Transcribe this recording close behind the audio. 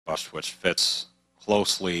which fits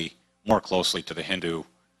more closely to the Hindu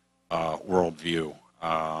worldview.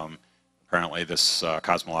 Apparently this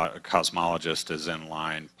cosmologist is in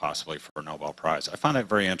line possibly for a Nobel Prize. I find that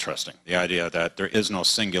very interesting, the idea that there is no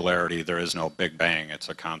singularity, there is no Big Bang, it's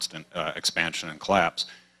a constant expansion and collapse.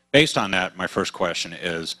 Based on that, my first question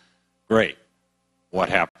is, great, what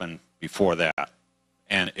happened before that?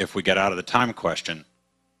 And if we get out of the time question,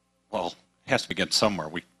 well, it has to begin somewhere.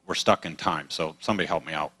 We're stuck in time, so somebody help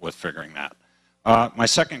me out with figuring that. My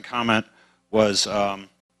second comment was, pardon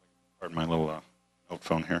my little note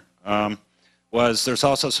phone here, was there's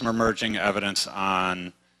also some emerging evidence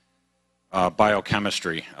on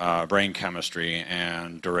biochemistry, brain chemistry,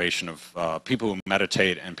 and duration of people who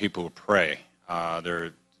meditate and people who pray. There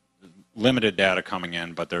are limited data coming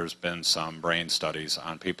in, but there's been some brain studies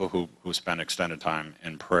on people who spend extended time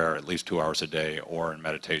in prayer, at least 2 hours a day, or in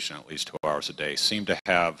meditation at least 2 hours a day, seem to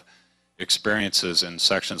have experiences in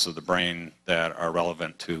sections of the brain that are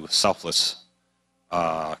relevant to selfless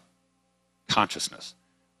consciousness.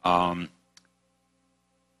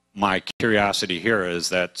 My curiosity here is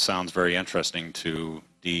that sounds very interesting to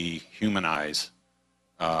dehumanize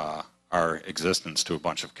our existence to a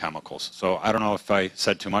bunch of chemicals. So I don't know if I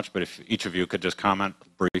said too much, but if each of you could just comment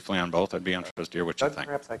briefly on both, I'd be interested to hear what you think.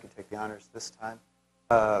 Perhaps I could take the honors this time.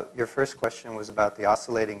 Your first question was about the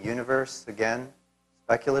oscillating universe. Again,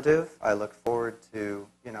 speculative. I look forward to,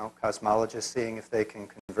 cosmologists seeing if they can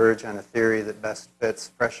converge on a theory that best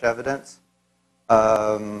fits fresh evidence.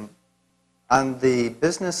 On the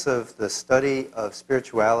business of the study of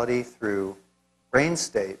spirituality through brain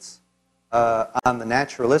states, on the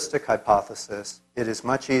naturalistic hypothesis, it is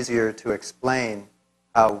much easier to explain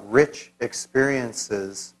how rich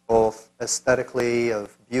experiences, both aesthetically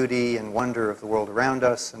of beauty and wonder of the world around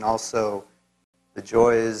us, and also the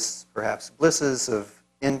joys, perhaps blisses of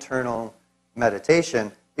internal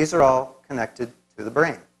meditation, these are all connected to the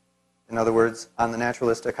brain. In other words, on the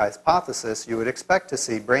naturalistic hypothesis, you would expect to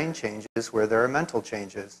see brain changes where there are mental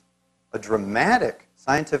changes. A dramatic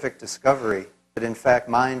scientific discovery that in fact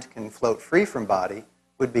mind can float free from body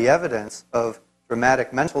would be evidence of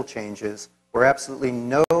dramatic mental changes where absolutely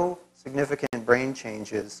no significant brain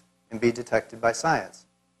changes can be detected by science.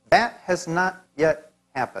 That has not yet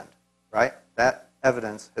happened, right? That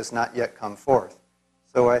evidence has not yet come forth.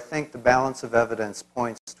 So I think the balance of evidence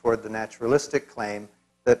points toward the naturalistic claim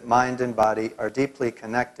that mind and body are deeply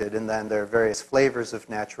connected, and then there are various flavors of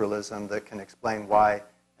naturalism that can explain why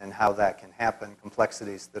and how that can happen,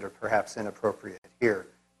 complexities that are perhaps inappropriate here.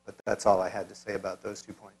 But that's all I had to say about those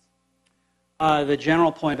 2 points. The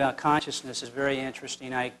general point about consciousness is very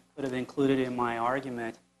interesting. I could have included it in my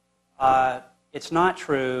argument. It's not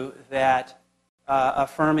true that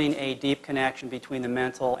affirming a deep connection between the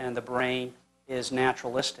mental and the brain is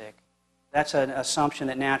naturalistic. That's an assumption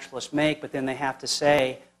that naturalists make, but then they have to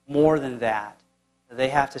say more than that. They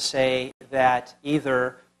have to say that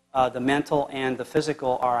either the mental and the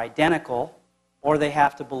physical are identical, or they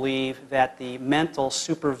have to believe that the mental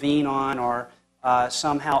supervene on or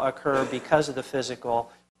somehow occur because of the physical,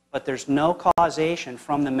 but there's no causation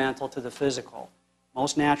from the mental to the physical.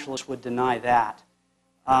 Most naturalists would deny that.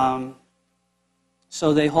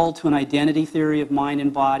 So they hold to an identity theory of mind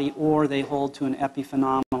and body, or they hold to an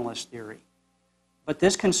epiphenomenalist theory. But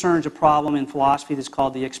this concerns a problem in philosophy that's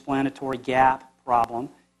called the explanatory gap problem,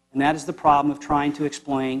 and that is the problem of trying to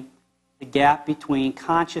explain the gap between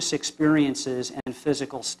conscious experiences and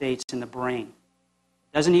physical states in the brain.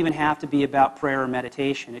 It doesn't even have to be about prayer or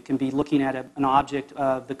meditation. It can be looking at an object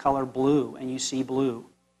of the color blue, and you see blue,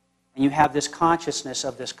 and you have this consciousness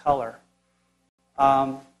of this color.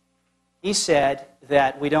 He said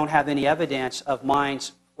that we don't have any evidence of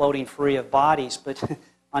minds floating free of bodies, but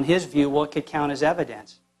on his view, what could count as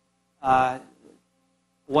evidence?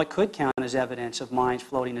 What could count as evidence of minds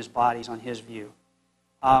floating as bodies on his view?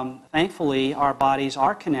 Thankfully, our bodies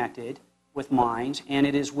are connected with minds, and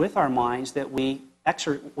it is with our minds that we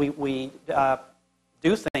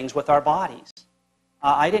do things with our bodies.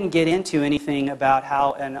 I didn't get into anything about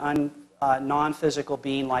how a non-physical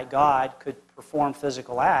being like God could perform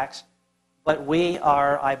physical acts, but we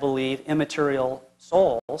are, I believe, immaterial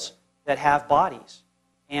souls that have bodies.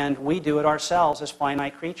 And we do it ourselves as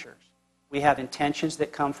finite creatures. We have intentions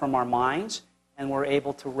that come from our minds, and we're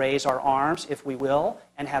able to raise our arms, if we will,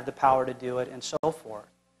 and have the power to do it, and so forth.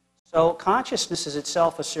 So consciousness is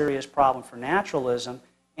itself a serious problem for naturalism,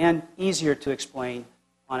 and easier to explain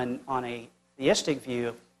on a theistic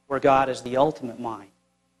view, where God is the ultimate mind.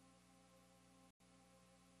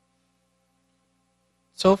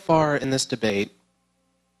 So far in this debate,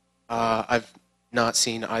 I've not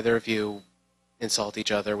seen either of you insult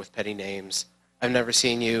each other with petty names. I've never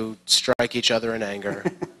seen you strike each other in anger.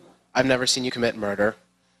 I've never seen you commit murder.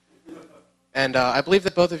 And I believe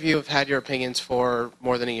that both of you have had your opinions for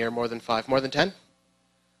more than a year, more than 5, more than 10.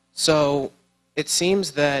 So it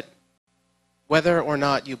seems that whether or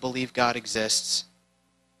not you believe God exists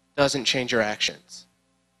doesn't change your actions.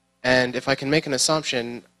 And if I can make an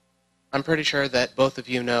assumption, I'm pretty sure that both of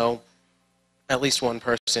you know at least one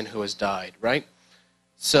person who has died, right?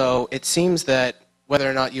 So it seems that whether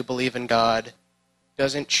or not you believe in God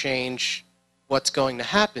doesn't change what's going to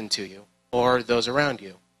happen to you or those around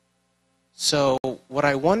you. So what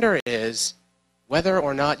I wonder is, whether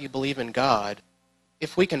or not you believe in God,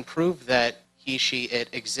 if we can prove that he, she, it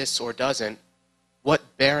exists or doesn't, what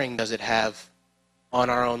bearing does it have on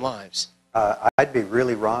our own lives? I'd be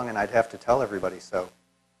really wrong, and I'd have to tell everybody so.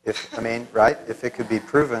 Right? If it could be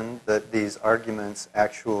proven that these arguments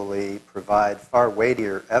actually provide far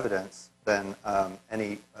weightier evidence than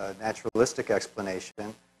any naturalistic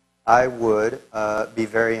explanation, I would be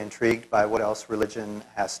very intrigued by what else religion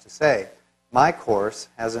has to say. My course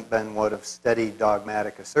hasn't been one of steady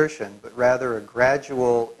dogmatic assertion, but rather a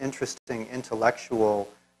gradual, interesting intellectual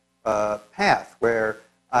path where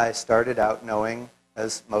I started out knowing,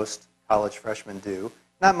 as most college freshmen do,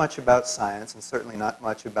 not much about science and certainly not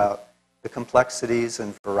much about the complexities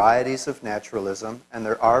and varieties of naturalism. And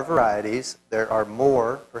there are varieties. There are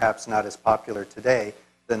more, perhaps not as popular today,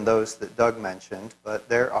 than those that Doug mentioned, but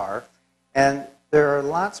there are. And there are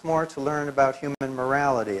lots more to learn about human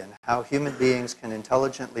morality and how human beings can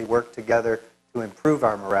intelligently work together to improve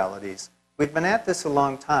our moralities. We've been at this a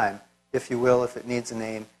long time. If you will, if it needs a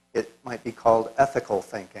name, it might be called ethical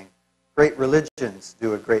thinking. Great religions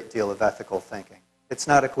do a great deal of ethical thinking. It's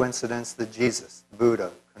not a coincidence that Jesus,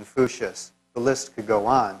 Buddha, Confucius, the list could go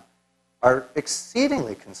on, are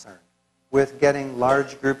exceedingly concerned with getting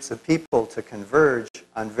large groups of people to converge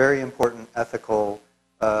on very important ethical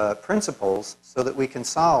principles so that we can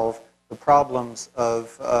solve the problems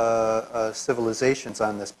of civilizations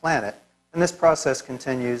on this planet. And this process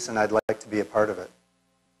continues, and I'd like to be a part of it.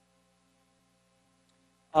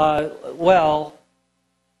 Well,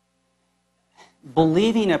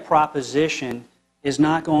 believing a proposition is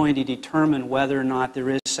not going to determine whether or not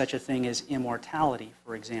there is such a thing as immortality,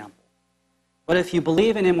 for example. But if you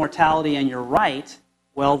believe in immortality and you're right,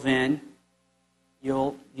 well then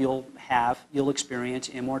you'll experience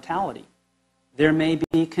immortality. There may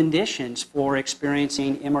be conditions for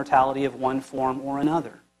experiencing immortality of one form or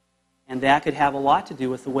another, and that could have a lot to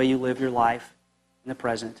do with the way you live your life in the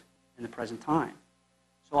present time.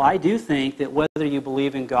 So I do think that whether you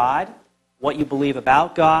believe in God, what you believe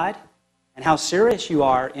about God, and how serious you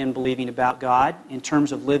are in believing about God in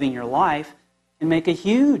terms of living your life can make a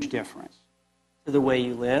huge difference to the way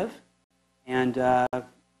you live and the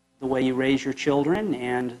way you raise your children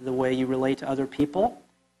and the way you relate to other people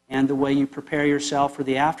and the way you prepare yourself for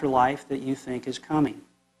the afterlife that you think is coming.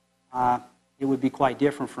 It would be quite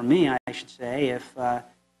different for me, I should say,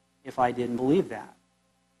 if I didn't believe that.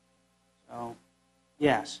 So,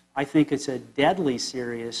 yes, I think it's a deadly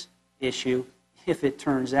serious issue if it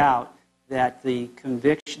turns out that the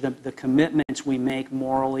commitments we make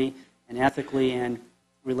morally and ethically and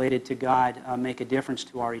related to God make a difference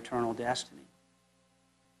to our eternal destiny.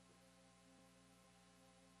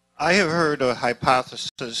 I have heard a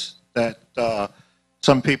hypothesis that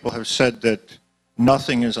some people have said that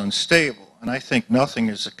nothing is unstable, and I think nothing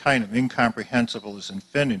is a kind of incomprehensible as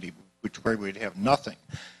infinity, which where we'd have nothing.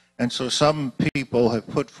 And so some people have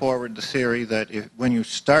put forward the theory that when you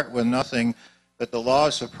start with nothing, that the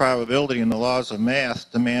laws of probability and the laws of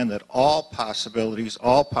math demand that all possibilities,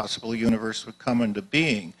 all possible universe would come into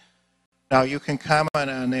being. Now, you can comment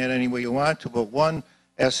on that any way you want to, but one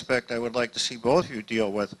aspect I would like to see both of you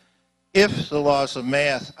deal with. If the laws of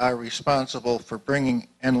math are responsible for bringing,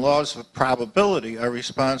 and laws of probability are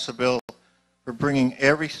responsible for bringing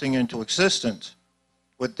everything into existence,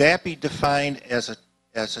 would that be defined as a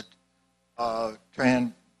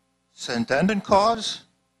transcendent cause?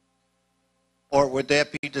 Or would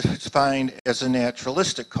that be defined as a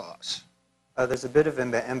naturalistic cause? There's a bit of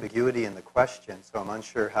ambiguity in the question, so I'm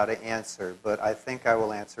unsure how to answer, but I think I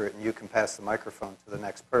will answer it, and you can pass the microphone to the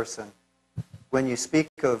next person. When you speak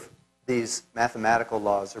of these mathematical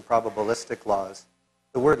laws or probabilistic laws,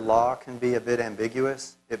 the word law can be a bit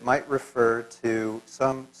ambiguous. It might refer to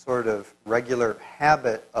some sort of regular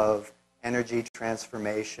habit of energy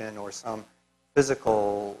transformation or some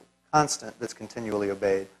physical constant that's continually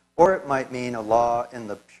obeyed. Or it might mean a law in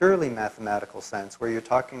the purely mathematical sense, where you're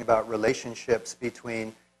talking about relationships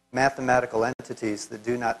between mathematical entities that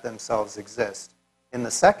do not themselves exist. In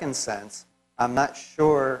the second sense, I'm not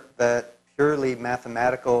sure that purely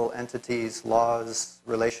mathematical entities, laws,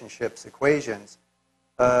 relationships, equations,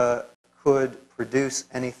 could produce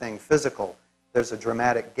anything physical. There's a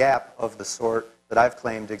dramatic gap of the sort that I've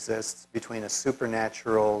claimed exists between a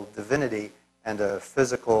supernatural divinity and a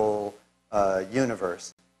physical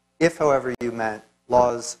universe. If, however, you meant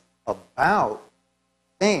laws about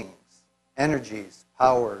things, energies,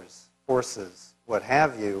 powers, forces, what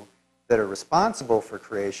have you, that are responsible for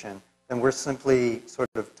creation, then we're simply sort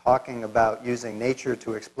of talking about using nature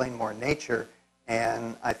to explain more nature,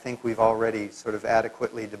 and I think we've already sort of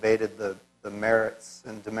adequately debated the merits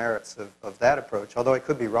and demerits of that approach, although I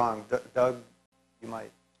could be wrong. Doug, you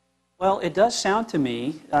might. Well, it does sound to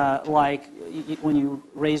me like when you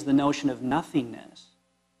raise the notion of nothingness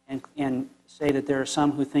and say that there are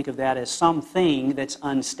some who think of that as something that's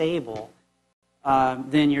unstable,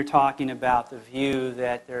 then you're talking about the view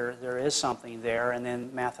that there is something there, and then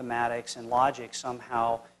mathematics and logic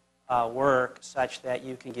somehow work such that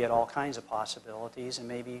you can get all kinds of possibilities and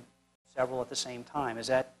maybe several at the same time. Is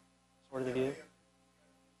that sort of the view?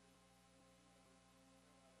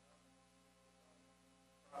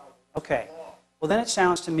 Okay. Well, then it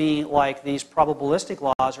sounds to me like these probabilistic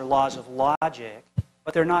laws are laws of logic,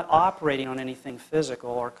 but they're not operating on anything physical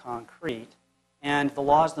or concrete. And the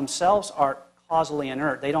laws themselves are causally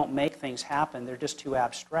inert. They don't make things happen. They're just too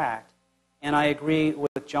abstract. And I agree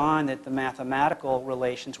with John that the mathematical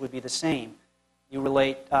relations would be the same. You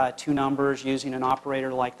relate two numbers using an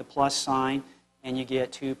operator like the plus sign, and you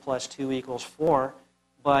get 2 plus 2 equals 4.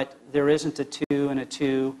 But there isn't a 2 and a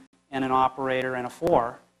 2 and an operator and a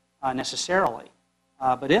 4 necessarily.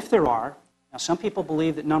 But if there are, now some people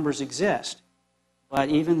believe that numbers exist, but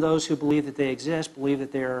even those who believe that they exist believe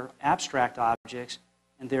that they're abstract objects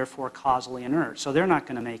and therefore causally inert. So they're not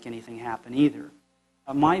going to make anything happen either.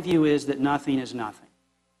 My view is that nothing is nothing,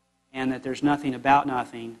 and that there's nothing about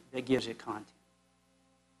nothing that gives it content.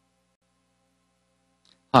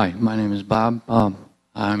 Hi, my name is Bob.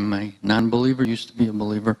 I'm a non-believer, used to be a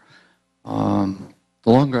believer. The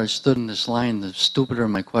longer I stood in this line, the stupider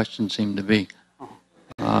my question seemed to be.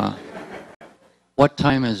 What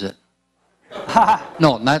time is it?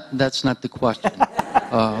 No, that's not the question.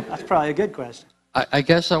 That's probably a good question. I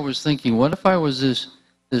guess I was thinking, what if I was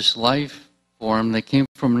this life form that came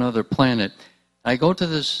from another planet? I go to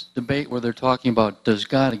this debate where they're talking about, does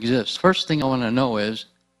God exist? First thing I want to know is,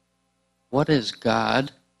 what is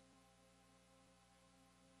God?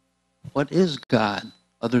 What is God,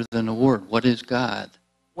 other than a word? What is God?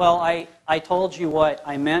 Well, I told you what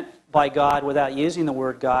I meant by God without using the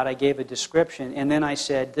word God. I gave a description, and then I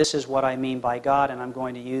said, this is what I mean by God, and I'm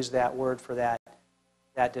going to use that word for that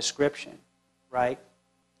description, right?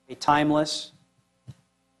 A timeless,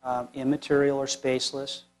 immaterial or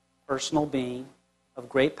spaceless, personal being of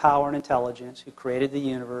great power and intelligence who created the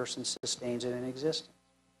universe and sustains it in existence.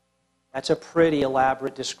 That's a pretty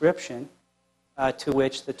elaborate description to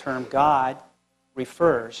which the term God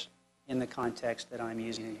refers in the context that I'm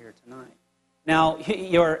using it here tonight. Now,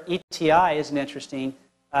 your ETI is an interesting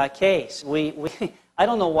case. I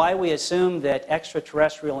don't know why we assume that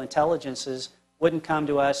extraterrestrial intelligences wouldn't come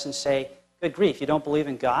to us and say, good grief, you don't believe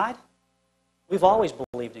in God? We've always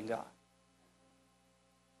believed in God.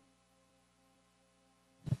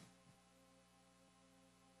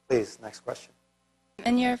 Please, next question.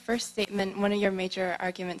 In your first statement, one of your major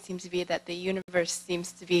arguments seems to be that the universe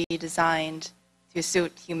seems to be designed to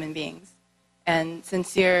suit human beings. And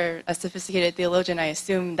since you're a sophisticated theologian, I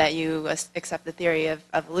assume that you accept the theory of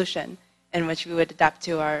evolution, in which we would adapt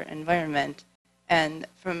to our environment. And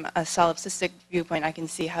from a solipsistic viewpoint, I can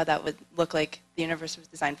see how that would look like the universe was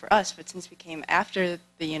designed for us. But since we came after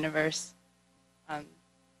the universe,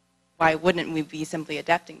 why wouldn't we be simply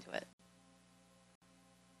adapting to it?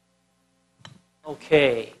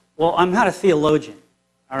 Okay. Well, I'm not a theologian,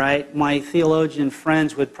 all right? My theologian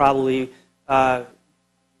friends would probably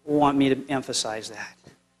want me to emphasize that,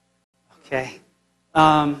 okay?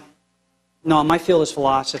 No, my field is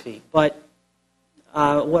philosophy. But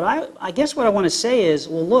I guess what I want to say is,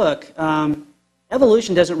 well, look,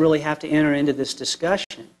 evolution doesn't really have to enter into this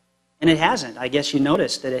discussion. And it hasn't. I guess you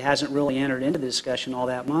noticed that it hasn't really entered into the discussion all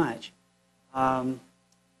that much.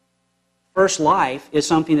 First life is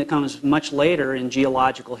something that comes much later in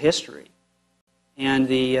geological history and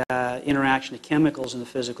the interaction of chemicals in the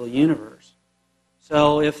physical universe.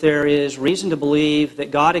 So if there is reason to believe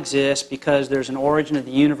that God exists because there's an origin of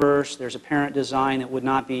the universe, there's apparent design that would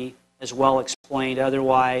not be as well explained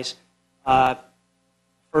otherwise,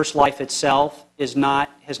 first life itself has not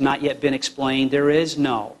yet been explained. There is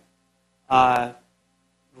no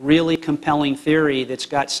really compelling theory that's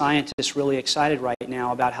got scientists really excited right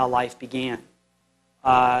now about how life began.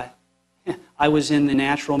 I was in the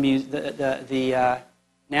Natural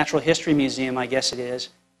History Museum, I guess it is,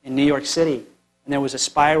 in New York City, and there was a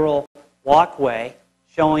spiral walkway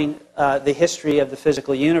showing the history of the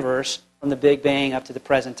physical universe from the Big Bang up to the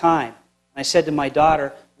present time. And I said to my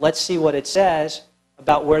daughter, let's see what it says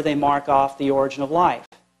about where they mark off the origin of life.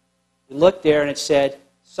 We looked there and it said,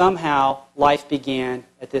 somehow life began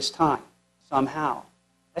at this time. Somehow.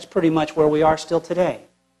 That's pretty much where we are still today.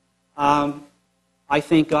 I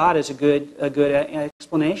think God is a good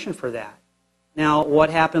explanation for that. Now, what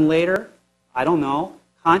happened later? I don't know.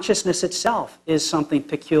 Consciousness itself is something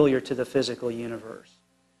peculiar to the physical universe.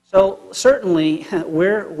 So certainly,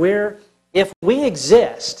 if we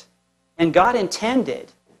exist, and God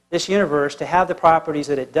intended this universe to have the properties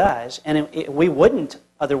that it does, and we wouldn't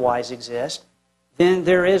otherwise exist, then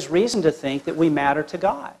there is reason to think that we matter to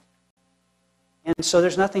God. And so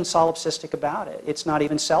there's nothing solipsistic about it. It's not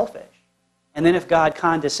even selfish. And then if God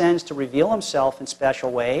condescends to reveal himself in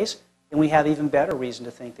special ways, then we have even better reason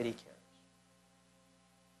to think that he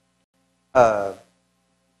cares.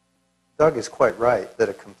 Doug is quite right that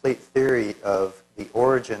a complete theory of the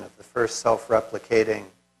origin of the first self-replicating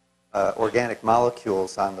organic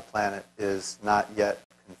molecules on the planet is not yet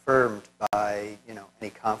confirmed by any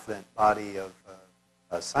confident body of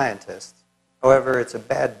scientists. However, it's a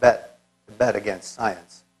bad bet to bet against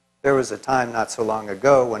science. There was a time not so long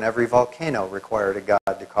ago when every volcano required a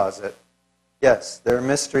god to cause it. Yes, there are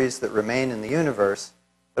mysteries that remain in the universe,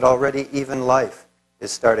 but already even life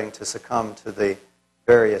is starting to succumb to the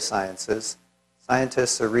various sciences.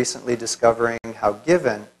 Scientists are recently discovering how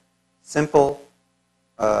given simplest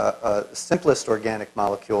organic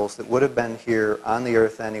molecules that would have been here on the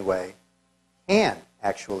Earth anyway can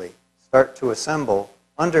actually start to assemble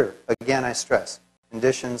under, again I stress,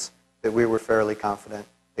 conditions that we were fairly confident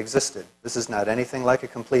existed. This is not anything like a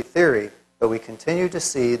complete theory, but we continue to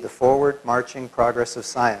see the forward-marching progress of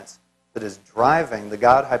science that is driving the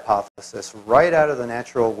God hypothesis right out of the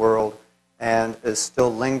natural world and is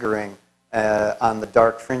still lingering on the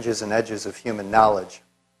dark fringes and edges of human knowledge.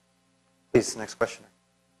 Please, next questioner.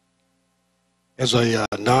 As a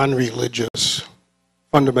non-religious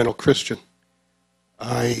fundamental Christian,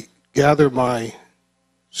 I gather my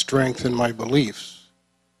strength and my beliefs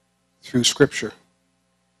through Scripture.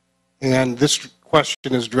 And this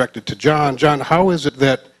question is directed to John. John, how is it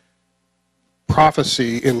that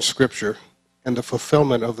prophecy in Scripture and the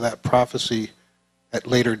fulfillment of that prophecy at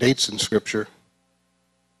later dates in Scripture,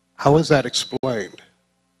 how is that explained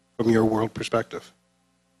from your world perspective?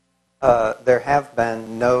 There have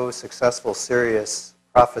been no successful serious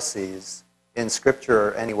prophecies in Scripture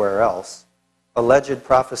or anywhere else. Alleged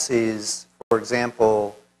prophecies, for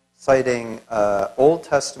example, citing Old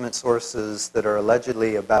Testament sources that are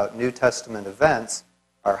allegedly about New Testament events,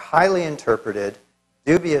 are highly interpreted,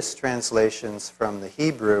 dubious translations from the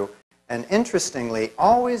Hebrew, and interestingly,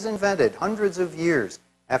 always invented hundreds of years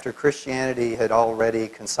after Christianity had already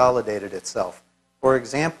consolidated itself. For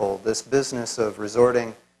example, this business of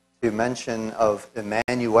resorting to mention of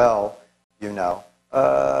Emmanuel,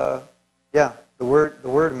 the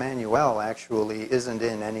word Emmanuel actually isn't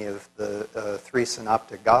in any of the three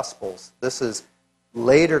synoptic gospels. This is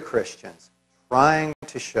later Christians trying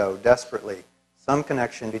to show desperately some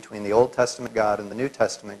connection between the Old Testament God and the New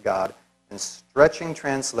Testament God, and stretching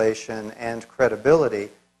translation and credibility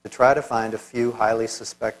to try to find a few highly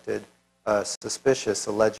suspicious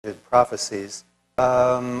alleged prophecies.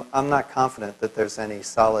 I'm not confident that there's any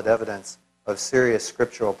solid evidence of serious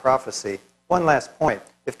scriptural prophecy. One last point.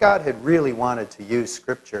 If God had really wanted to use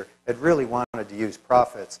Scripture, had really wanted to use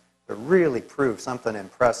prophets to really prove something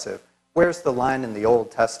impressive, where's the line in the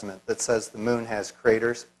Old Testament that says the moon has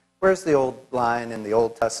craters? Where's the old line in the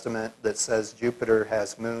Old Testament that says Jupiter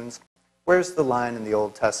has moons? Where's the line in the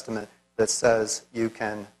Old Testament that says you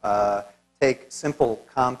can take simple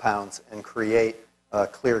compounds and create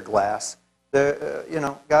clear glass?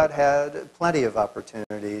 God had plenty of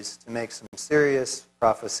opportunities to make some serious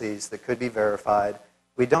prophecies that could be verified.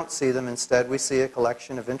 We don't see them. Instead, we see a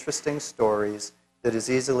collection of interesting stories that is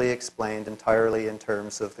easily explained entirely in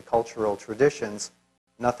terms of the cultural traditions.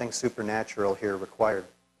 Nothing supernatural here required.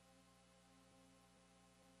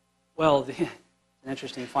 Well, an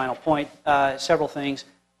interesting final point. Several things.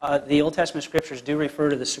 The Old Testament scriptures do refer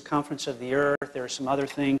to the circumference of the earth. There are some other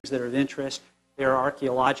things that are of interest. There are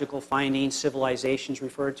archaeological findings, civilizations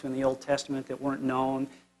referred to in the Old Testament that weren't known,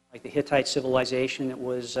 like the Hittite civilization that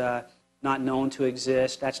was not known to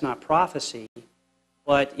exist. That's not prophecy,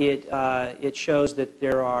 but it shows that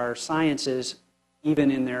there are sciences, even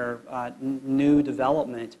in their new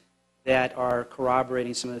development, that are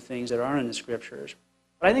corroborating some of the things that are in the scriptures.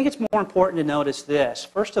 But I think it's more important to notice this.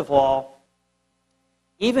 First of all,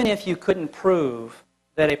 even if you couldn't prove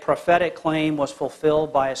that a prophetic claim was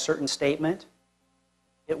fulfilled by a certain statement,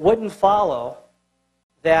 it wouldn't follow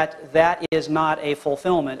that that is not a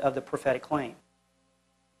fulfillment of the prophetic claim.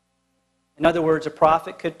 In other words, a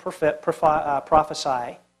prophet could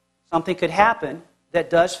prophesy, something could happen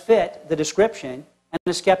that does fit the description, and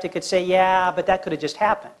the skeptic could say, yeah, but that could have just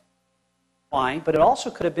happened. Fine, but it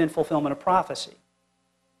also could have been fulfillment of prophecy.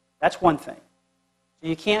 That's one thing. So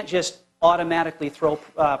you can't just automatically throw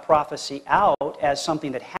prophecy out as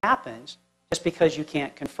something that happens just because you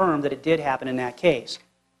can't confirm that it did happen in that case.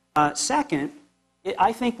 Second,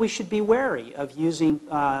 I think we should be wary of using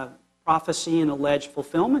prophecy and alleged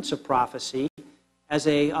fulfillments of prophecy as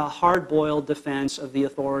a hard-boiled defense of the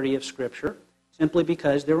authority of Scripture, simply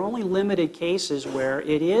because there are only limited cases where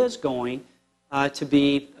it is going to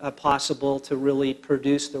be possible to really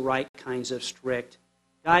produce the right kinds of strict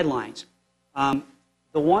guidelines.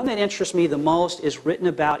 The one that interests me the most is written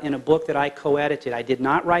about in a book that I co-edited. I did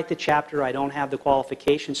not write the chapter, I don't have the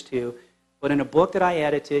qualifications to, but in a book that I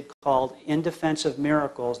edited called In Defense of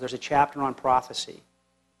Miracles, there's a chapter on prophecy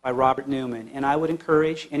by Robert Newman. And I would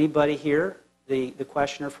encourage anybody here, the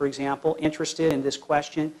questioner, for example, interested in this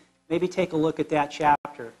question, maybe take a look at that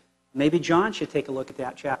chapter. Maybe John should take a look at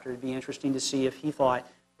that chapter. It'd be interesting to see if he thought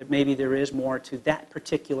that maybe there is more to that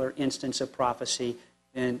particular instance of prophecy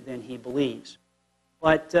than he believes.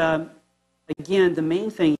 But again, the main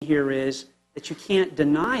thing here is that you can't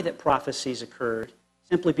deny that prophecies occurred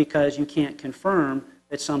simply because you can't confirm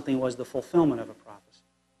that something was the fulfillment of a prophecy.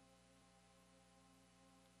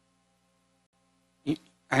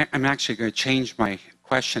 I'm actually going to change my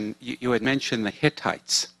question. You had mentioned the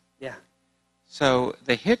Hittites. Yeah. So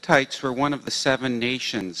the Hittites were one of the 7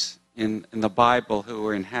 nations in the Bible who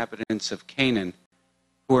were inhabitants of Canaan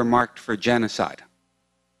who were marked for genocide.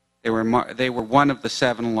 They were one of the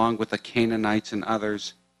 7, along with the Canaanites and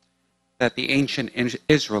others, that the ancient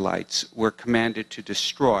Israelites were commanded to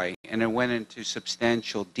destroy, and it went into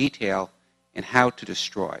substantial detail in how to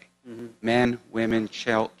destroy. Mm-hmm. Men, women,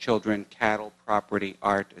 children, cattle, property,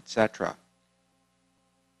 art, etc.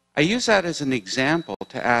 I use that as an example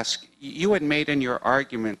to ask, you had made in your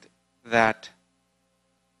argument that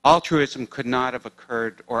altruism could not have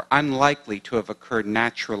occurred, or unlikely to have occurred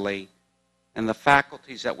naturally, and the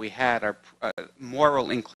faculties that we had, our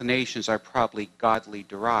moral inclinations, are probably godly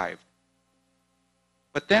derived.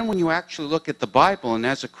 But then when you actually look at the Bible, and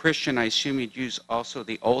as a Christian, I assume you'd use also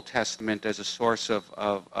the Old Testament as a source of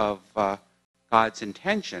God's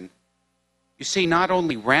intention, you see not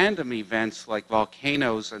only random events like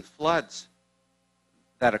volcanoes and floods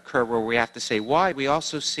that occur where we have to say why, we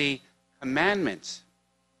also see commandments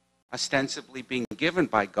ostensibly being given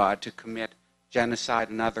by God to commit genocide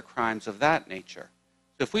and other crimes of that nature.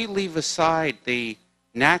 So if we leave aside the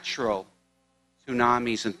natural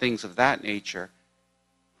tsunamis and things of that nature,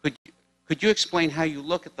 could you explain how you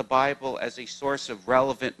look at the Bible as a source of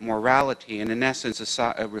relevant morality and, in essence,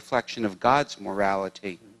 a reflection of God's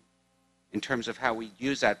morality in terms of how we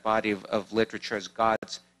use that body of literature as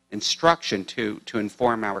God's instruction to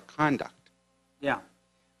inform our conduct? Yeah.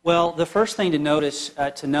 Well, the first thing to note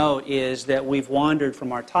is that we've wandered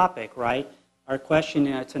from our topic, right? Our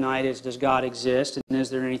question tonight is, does God exist, and is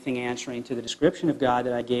there anything answering to the description of God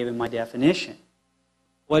that I gave in my definition?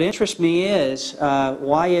 What interests me is,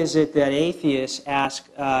 why is it that atheists ask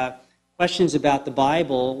questions about the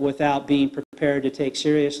Bible without being prepared to take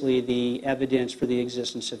seriously the evidence for the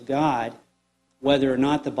existence of God, whether or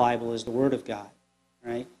not the Bible is the Word of God,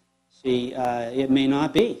 right? See, it may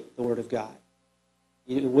not be the Word of God.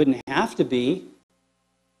 It wouldn't have to be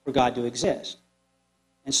for God to exist.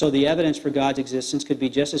 And so the evidence for God's existence could be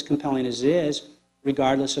just as compelling as it is,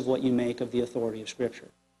 regardless of what you make of the authority of Scripture.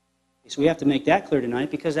 So we have to make that clear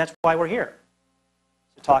tonight, because that's why we're here,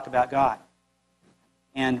 to talk about God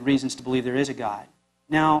and reasons to believe there is a God.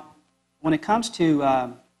 Now, when it comes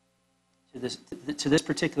to this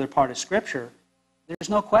particular part of Scripture, there's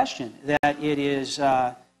no question that it is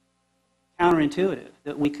counterintuitive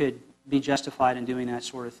that we could be justified in doing that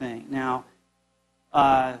sort of thing. Now,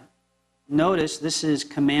 notice this is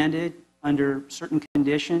commanded under certain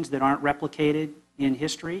conditions that aren't replicated in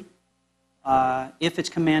history. If it's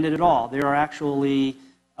commanded at all. There are actual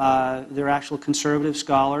conservative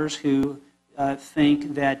scholars who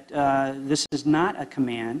think that this is not a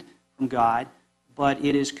command from God, but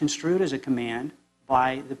it is construed as a command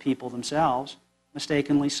by the people themselves,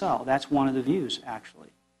 mistakenly so. That's one of the views, actually.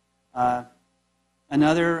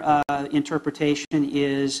 Another interpretation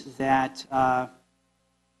is that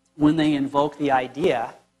when they invoke the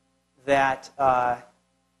idea that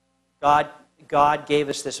God gave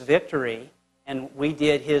us this victory and we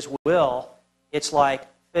did His will, it's like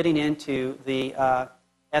fitting into the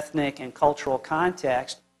ethnic and cultural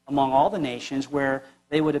context among all the nations where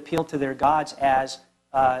they would appeal to their gods as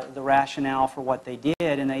the rationale for what they did,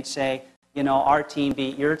 and they'd say, you know, our team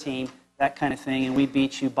beat your team, that kind of thing, and we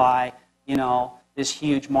beat you by, you know, this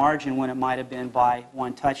huge margin when it might have been by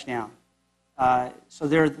one touchdown. So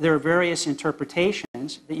there are various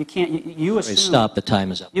interpretations that you can't, you assume. Stop, the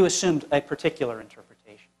time is up. You assumed a particular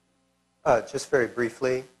interpretation. Just very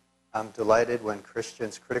briefly, I'm delighted when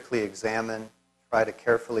Christians critically examine, try to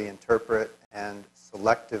carefully interpret, and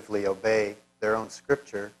selectively obey their own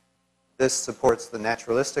scripture. This supports the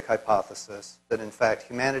naturalistic hypothesis that, in fact,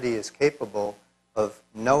 humanity is capable of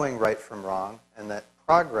knowing right from wrong and that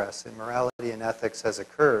progress in morality and ethics has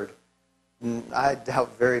occurred. I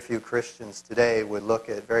doubt very few Christians today would look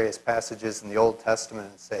at various passages in the Old Testament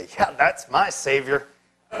and say, yeah, that's my Savior.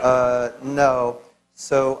 No.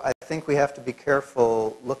 So I think we have to be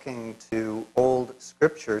careful looking to old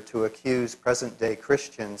scripture to accuse present-day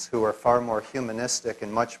Christians who are far more humanistic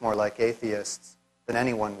and much more like atheists than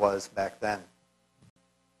anyone was back then.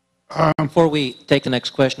 Before we take the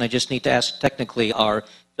next question, I just need to ask technically our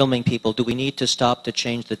filming people, do we need to stop to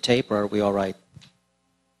change the tape, or are we all right?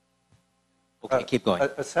 Okay, keep going.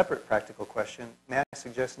 A separate practical question. May I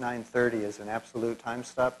suggest 9:30 as an absolute time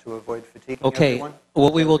stop to avoid fatiguing Okay, everyone?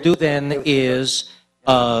 what we will do then is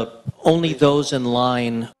only those in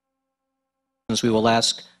line, we will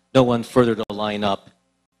ask no one further to line up,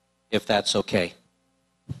 if that's okay.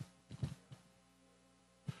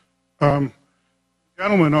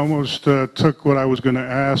 Gentleman almost took what I was going to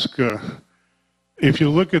ask. If you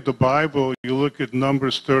look at the Bible, you look at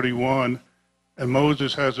Numbers 31, and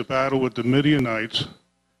Moses has a battle with the Midianites.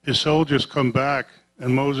 His soldiers come back,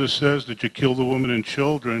 and Moses says, did you kill the women and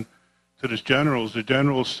children? To his generals. The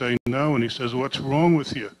generals say no, and he says, what's wrong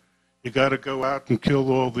with you? You got to go out and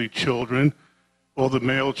kill all the children, all the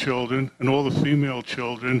male children, and all the female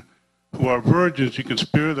children who are virgins. You can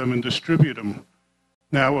spare them and distribute them.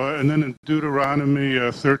 Now, and then in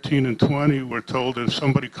Deuteronomy 13 and 20, we're told that if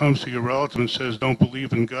somebody comes to your relative and says, don't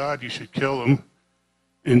believe in God, you should kill them.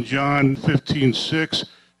 In John 15:6,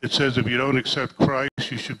 it says if you don't accept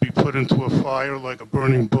Christ, you should be put into a fire like a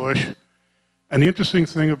burning bush. And the interesting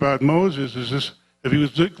thing about Moses is this, if he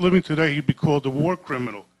was living today, he'd be called a war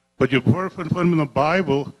criminal. But you put him in the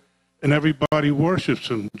Bible, and everybody worships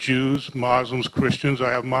him. Jews, Muslims, Christians.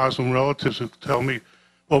 I have Muslim relatives who tell me,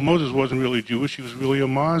 well, Moses wasn't really Jewish, he was really a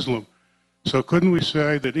Muslim. So couldn't we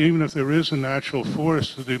say that even if there is a natural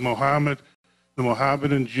force, the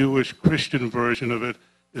Mohammedan Jewish Christian version of it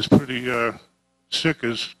is pretty sick,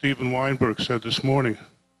 as Stephen Weinberg said this morning?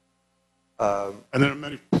 And there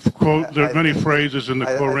are many phrases in the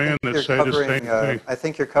Quran that say the same thing. I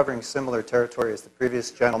think you're covering similar territory as the previous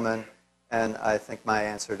gentleman, and I think my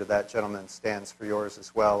answer to that gentleman stands for yours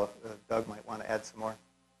as well. Doug might want to add some more.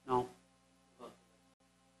 No.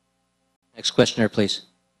 Next questioner, please.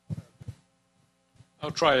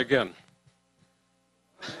 I'll try again.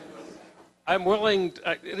 I'm willing,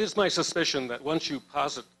 it is my suspicion that once you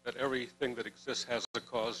posit that everything that exists has a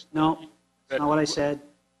cause. No, that's not what I said.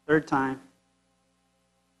 Third time.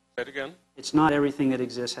 Say it again. It's not everything that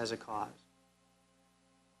exists has a cause.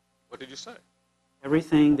 What did you say?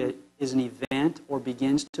 Everything that is an event or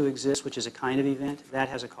begins to exist, which is a kind of event, that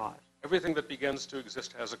has a cause. Everything that begins to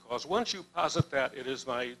exist has a cause. Once you posit that, it is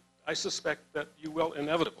I suspect that you will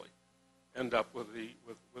inevitably end up with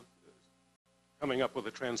coming up with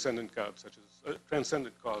a transcendent God,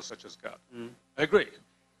 transcendent cause such as God. I agree.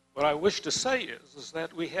 What I wish to say is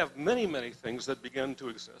that we have many, many things that begin to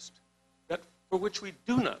exist for which we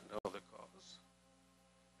do not know the cause.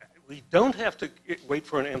 We don't have to wait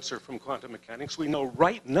for an answer from quantum mechanics. We know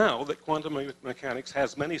right now that quantum mechanics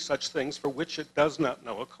has many such things for which it does not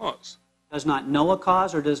know a cause. Does not know a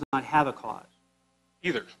cause or does not have a cause?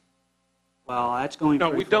 Either. Well, that's going No,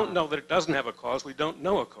 we don't far. know that it doesn't have a cause. We don't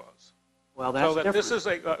know a cause. Well, that's so that different. this is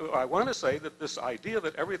I want to say that this idea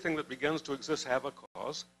that everything that begins to exist have a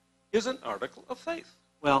cause is an article of faith.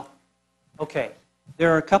 Well, okay.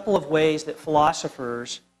 There are a couple of ways that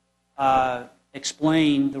philosophers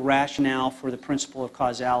explain the rationale for the principle of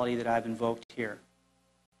causality that I've invoked here.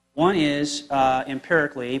 One is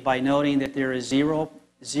empirically by noting that there is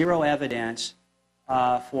zero evidence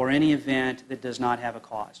for any event that does not have a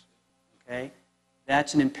cause. Okay?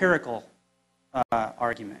 That's an empirical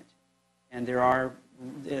argument. And there are,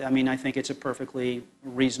 I think it's a perfectly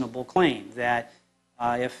reasonable claim that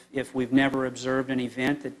if we've never observed an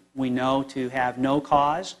event that we know to have no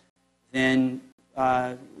cause, then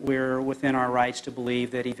we're within our rights to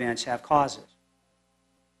believe that events have causes.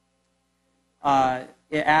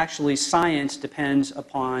 Actually, science depends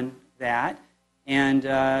upon that,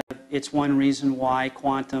 And it's one reason why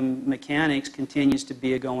quantum mechanics continues to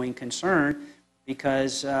be a going concern,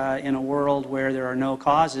 because in a world where there are no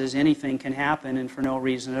causes, anything can happen and for no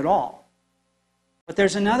reason at all. But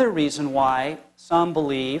there's another reason why some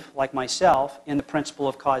believe, like myself, in the principle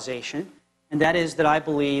of causation, and that is that I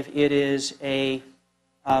believe it is a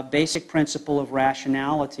basic principle of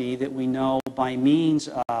rationality that we know by means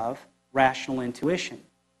of rational intuition.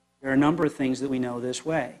 There are a number of things that we know this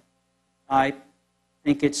way. I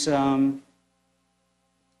think it's in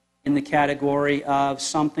the category of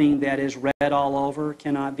something that is red all over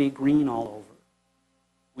cannot be green all over.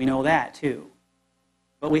 We know that too.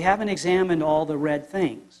 But we haven't examined all the red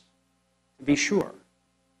things, to be sure.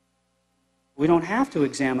 We don't have to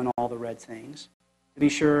examine all the red things to be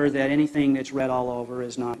sure that anything that's red all over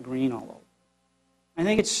is not green all over. I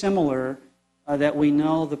think it's similar that we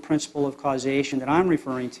know the principle of causation that I'm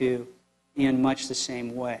referring to in much the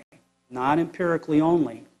same way. Not empirically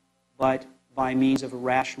only, but by means of a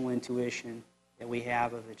rational intuition that we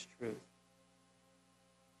have of its truth.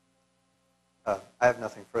 I have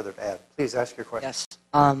nothing further to add. Please ask your question. Yes.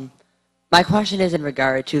 My question is in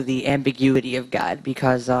regard to the ambiguity of God,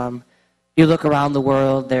 because you look around the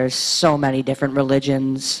world, there's so many different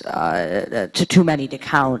religions, too many to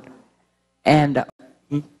count. And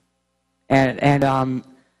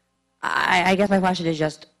I guess my question is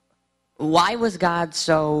just, why was God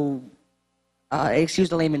so, excuse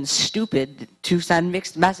the layman, stupid to send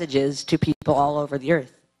mixed messages to people all over the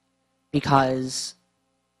earth? Because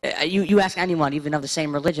you ask anyone, even of the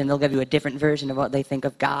same religion, they'll give you a different version of what they think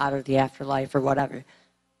of God or the afterlife or whatever.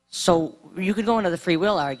 So you could go into the free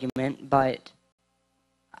will argument, but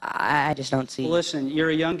I just don't see... Well, listen, you're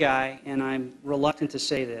a young guy, and I'm reluctant to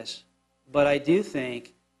say this, but I do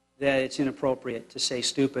think that it's inappropriate to say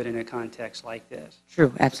stupid in a context like this.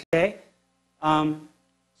 True, absolutely. Okay?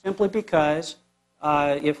 Simply because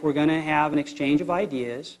if we're going to have an exchange of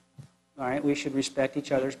ideas, all right, we should respect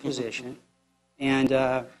each other's position, and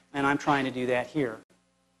I'm trying to do that here.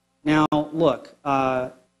 Now, look,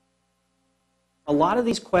 a lot of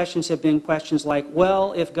these questions have been questions like,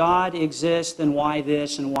 well, if God exists, then why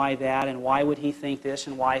this and why that, and why would he think this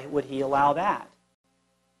and why would he allow that?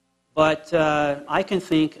 But I can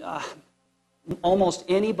think almost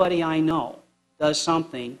anybody I know does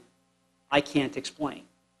something I can't explain.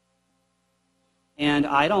 And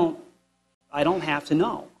I don't have to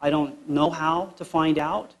know. I don't know how to find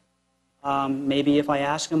out. Maybe if I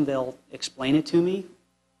ask them, they'll explain it to me.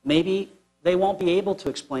 Maybe they won't be able to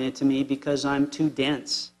explain it to me because I'm too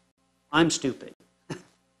dense. I'm stupid.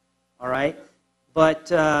 All right?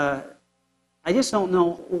 But I just don't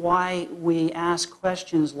know why we ask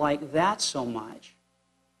questions like that so much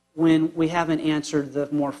when we haven't answered the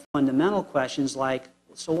more fundamental questions like,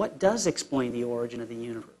 so what does explain the origin of the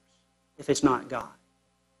universe if it's not God?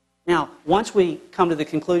 Now, once we come to the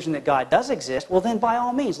conclusion that God does exist, well then by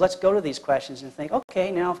all means, let's go to these questions and think,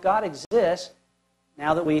 okay, now if God exists,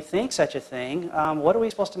 now that we think such a thing, what are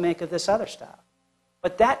we supposed to make of this other stuff?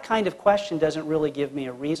 But that kind of question doesn't really give me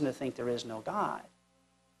a reason to think there is no God.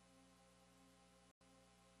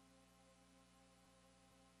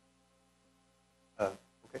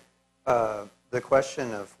 The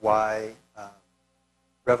question of why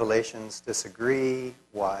revelations disagree,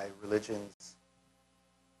 why religions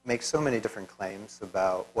make so many different claims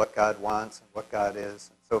about what God wants and what God is,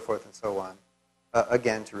 and so forth and so on.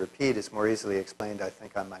 Again, to repeat, is more easily explained, I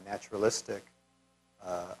think, on my naturalistic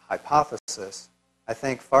hypothesis. I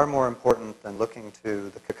think far more important than looking to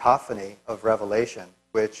the cacophony of revelation,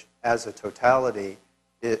 which as a totality,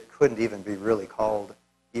 it couldn't even be really called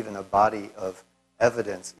even a body of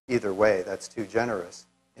evidence either way. That's too generous.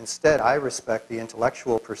 Instead, I respect the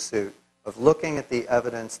intellectual pursuit of looking at the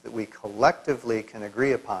evidence that we collectively can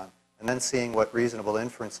agree upon and then seeing what reasonable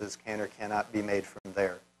inferences can or cannot be made from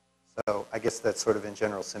there. So I guess that's sort of in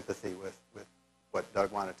general sympathy with what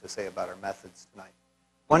Doug wanted to say about our methods tonight.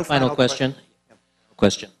 One final question.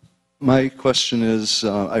 Question. My question is,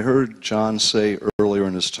 I heard John say earlier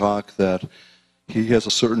in his talk that he has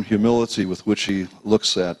a certain humility with which he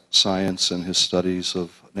looks at science and his studies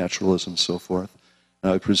of naturalism and so forth.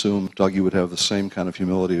 And I presume, Doug, you would have the same kind of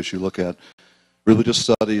humility as you look at religious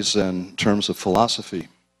studies in terms of philosophy.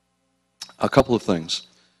 A couple of things.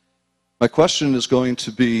 My question is going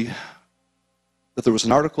to be that there was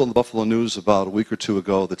an article in the Buffalo News about a week or two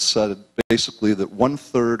ago that said basically that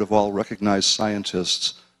 1/3 of all recognized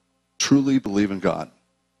scientists truly believe in God.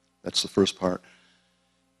 That's the first part.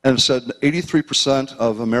 And it said 83%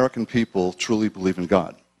 of American people truly believe in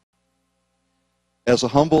God. As a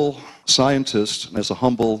humble scientist, as a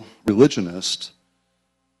humble religionist,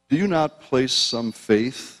 do you not place some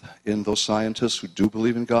faith in those scientists who do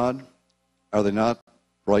believe in God? Are they not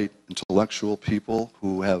bright, intellectual people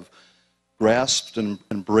who have grasped and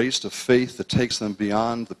embraced a faith that takes them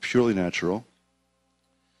beyond the purely natural?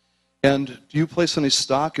 And do you place any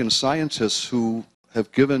stock in scientists who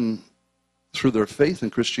have given, through their faith in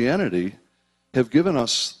Christianity, have given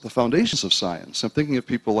us the foundations of science? I'm thinking of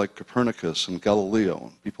people like Copernicus and Galileo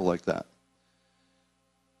and people like that.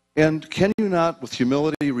 And can you not, with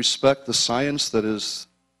humility, respect the science that is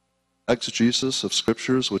exegesis of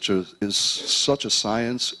scriptures, which is such a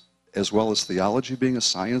science, as well as theology being a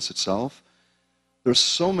science itself? There's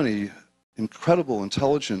so many incredible,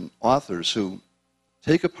 intelligent authors who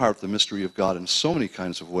take apart the mystery of God in so many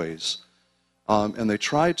kinds of ways, and they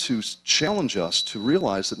try to challenge us to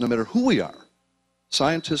realize that no matter who we are,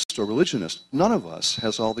 scientist or religionist, none of us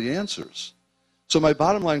has all the answers. So my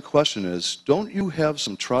bottom line question is, don't you have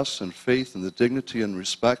some trust and faith in the dignity and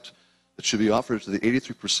respect that should be offered to the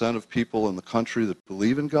 83% of people in the country that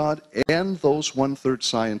believe in God, and those one-third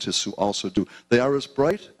scientists who also do? They are as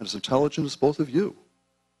bright and as intelligent as both of you.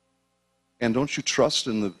 And don't you trust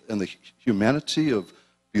in the humanity of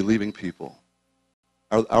believing people?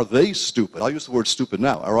 Are they stupid? I'll use the word stupid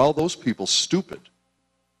now. Are all those people stupid?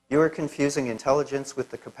 You are confusing intelligence with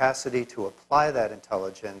the capacity to apply that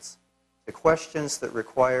intelligence to questions that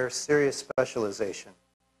require serious specialization.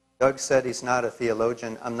 Doug said he's not a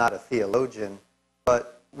theologian. I'm not a theologian.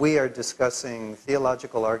 But we are discussing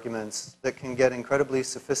theological arguments that can get incredibly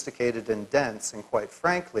sophisticated and dense, and quite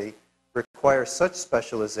frankly, require such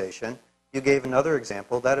specialization. You gave another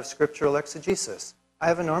example, that of scriptural exegesis. I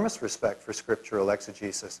have enormous respect for scriptural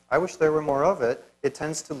exegesis. I wish there were more of it. It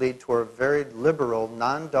tends to lead to a very liberal,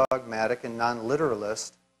 non-dogmatic, and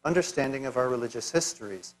non-literalist understanding of our religious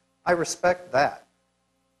histories. I respect that.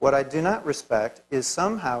 What I do not respect is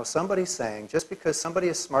somehow somebody saying, just because somebody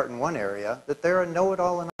is smart in one area, that they're a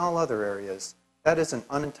know-it-all in all other areas. That is an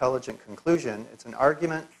unintelligent conclusion. It's an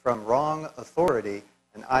argument from wrong authority,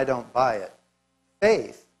 and I don't buy it.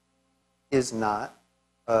 Faith is not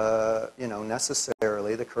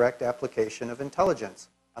necessarily the correct application of intelligence.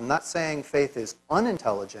 I'm not saying faith is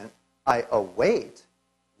unintelligent. I await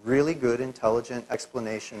really good, intelligent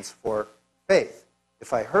explanations for faith.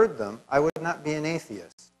 If I heard them, I would not be an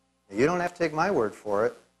atheist. Now, you don't have to take my word for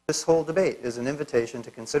it. This whole debate is an invitation to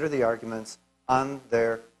consider the arguments on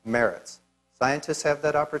their merits. Scientists have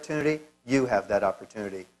that opportunity. You have that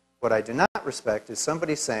opportunity. What I do not respect is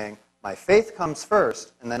somebody saying, my faith comes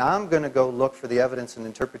first, and then I'm going to go look for the evidence and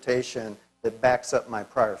interpretation that backs up my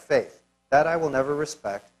prior faith. That I will never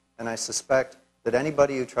respect, and I suspect that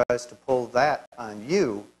anybody who tries to pull that on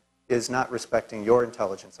you is not respecting your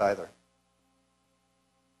intelligence either.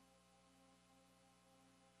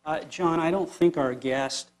 John, I don't think our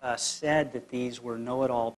guest said that these were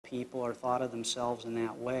know-it-all people or thought of themselves in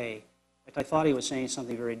that way. In fact, I thought he was saying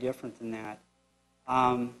something very different than that.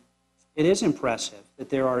 It is impressive that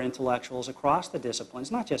there are intellectuals across the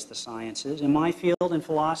disciplines, not just the sciences. In my field, in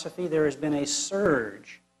philosophy, there has been a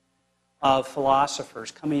surge of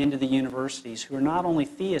philosophers coming into the universities who are not only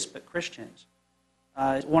theists but Christians.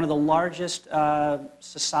 One of the largest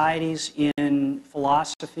societies in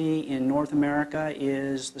philosophy in North America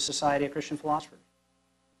is the Society of Christian Philosophers.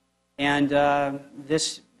 And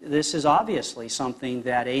this is obviously something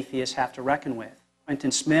that atheists have to reckon with.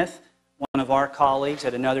 Quentin Smith, one of our colleagues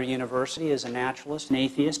at another university, is a naturalist, an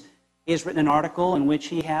atheist. He has written an article in which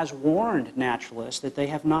he has warned naturalists that they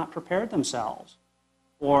have not prepared themselves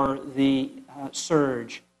for the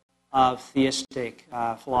surge of theistic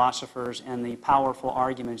philosophers and the powerful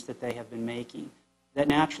arguments that they have been making. That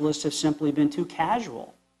naturalists have simply been too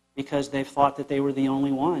casual because they've thought that they were the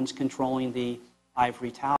only ones controlling the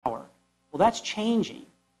ivory tower. Well, that's changing.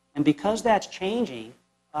 And because that's changing,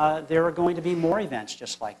 there are going to be more events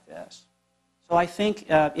just like this. So I think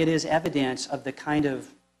it is evidence of the kind of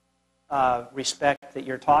respect that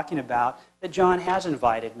you're talking about that John has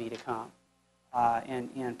invited me to come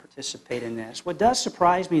and participate in this. What does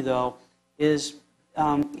surprise me, though, is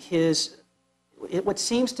what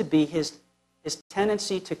seems to be his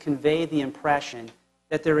tendency to convey the impression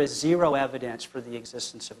that there is zero evidence for the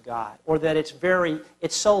existence of God, or that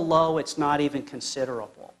it's so low it's not even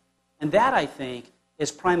considerable. And that, I think, is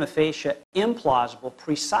prima facie implausible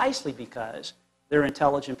precisely because they're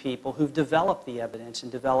intelligent people who've developed the evidence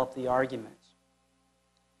and developed the arguments.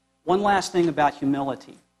 One last thing about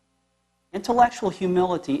humility. Intellectual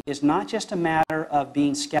humility is not just a matter of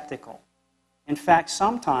being skeptical. In fact,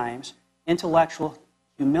 sometimes intellectual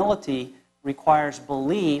humility requires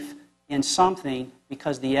belief in something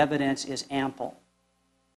because the evidence is ample,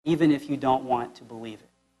 even if you don't want to believe it.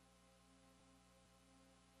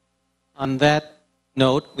 On that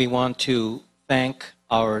note, we want to thank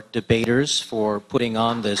our debaters for putting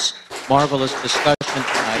on this marvelous discussion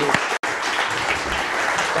tonight.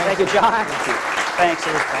 Thank you, John. Thanks.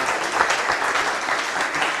 It was fun.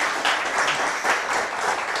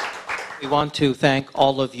 We want to thank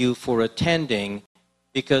all of you for attending,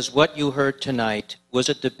 because what you heard tonight was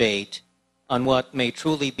a debate on what may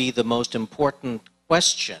truly be the most important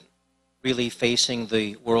question really facing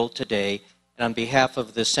the world today. And on behalf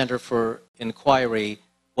of the Center for Inquiry,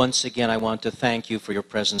 once again, I want to thank you for your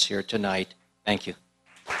presence here tonight. Thank you.